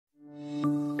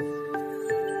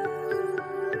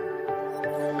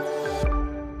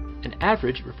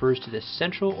average refers to the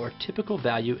central or typical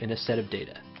value in a set of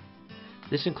data.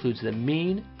 This includes the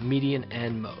mean, median,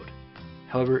 and mode.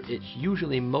 However, it's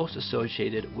usually most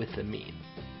associated with the mean.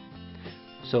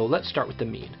 So let's start with the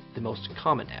mean, the most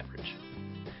common average.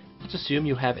 Let's assume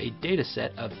you have a data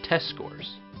set of test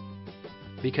scores,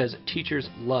 because teachers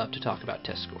love to talk about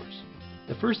test scores.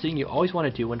 The first thing you always want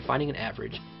to do when finding an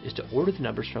average is to order the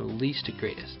numbers from least to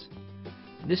greatest.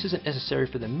 This isn't necessary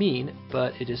for the mean,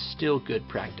 but it is still good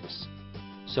practice.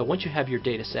 So once you have your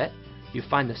data set, you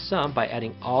find the sum by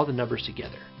adding all the numbers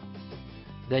together.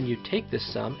 Then you take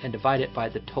this sum and divide it by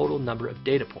the total number of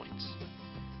data points.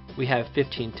 We have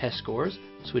 15 test scores,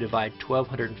 so we divide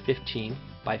 1215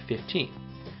 by 15,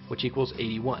 which equals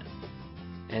 81.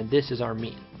 And this is our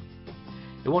mean.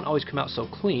 It won't always come out so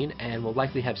clean and will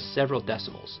likely have several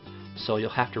decimals, so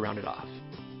you'll have to round it off.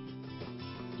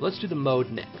 Let's do the mode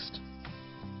next.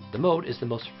 The mode is the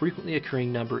most frequently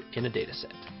occurring number in a data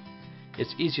set.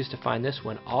 It's easiest to find this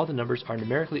when all the numbers are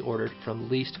numerically ordered from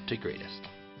least to greatest.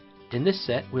 In this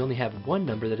set, we only have one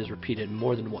number that is repeated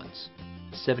more than once,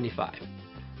 75.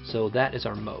 So that is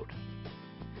our mode.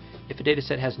 If a data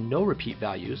set has no repeat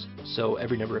values, so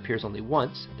every number appears only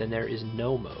once, then there is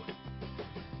no mode.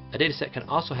 A data set can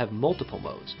also have multiple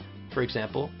modes. For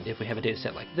example, if we have a data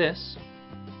set like this,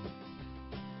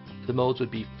 the modes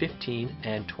would be 15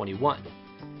 and 21,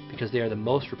 because they are the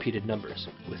most repeated numbers,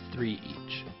 with 3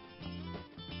 each.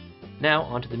 Now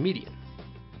onto the median.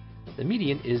 The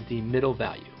median is the middle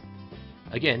value.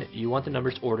 Again, you want the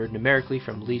numbers ordered numerically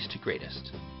from least to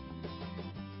greatest.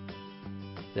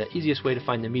 The easiest way to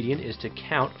find the median is to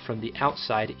count from the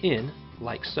outside in,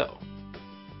 like so.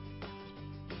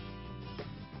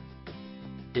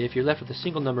 If you're left with a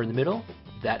single number in the middle,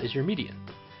 that is your median.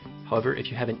 However, if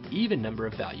you have an even number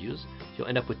of values, you'll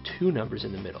end up with 2 numbers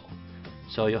in the middle.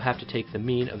 So you'll have to take the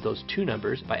mean of those 2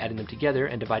 numbers by adding them together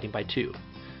and dividing by 2.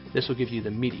 This will give you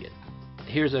the median.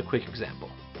 Here's a quick example.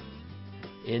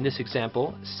 In this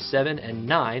example, 7 and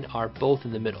 9 are both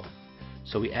in the middle.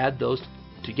 So we add those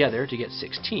together to get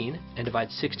 16 and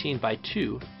divide 16 by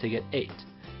 2 to get 8.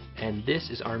 And this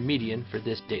is our median for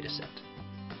this data set.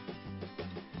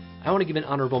 I want to give an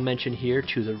honorable mention here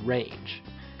to the range.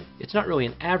 It's not really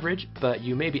an average, but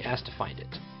you may be asked to find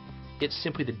it. It's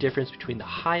simply the difference between the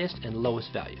highest and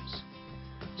lowest values.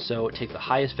 So take the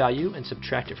highest value and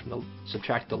subtract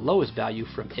the lowest value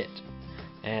from it,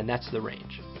 and that's the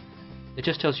range. It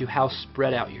just tells you how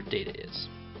spread out your data is.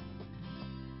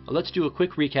 Let's do a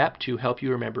quick recap to help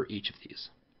you remember each of these.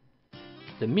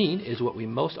 The mean is what we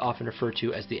most often refer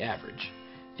to as the average.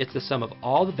 It's the sum of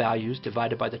all the values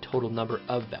divided by the total number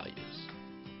of values.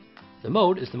 The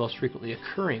mode is the most frequently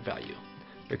occurring value.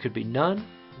 There could be none,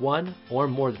 one, or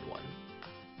more than one.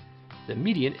 The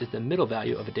median is the middle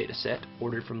value of a data set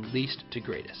ordered from least to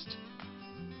greatest.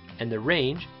 And the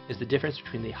range is the difference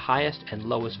between the highest and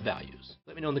lowest values.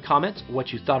 Let me know in the comments what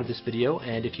you thought of this video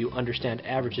and if you understand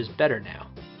averages better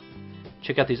now.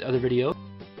 Check out these other videos.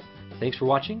 Thanks for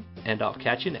watching, and I'll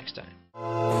catch you next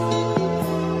time.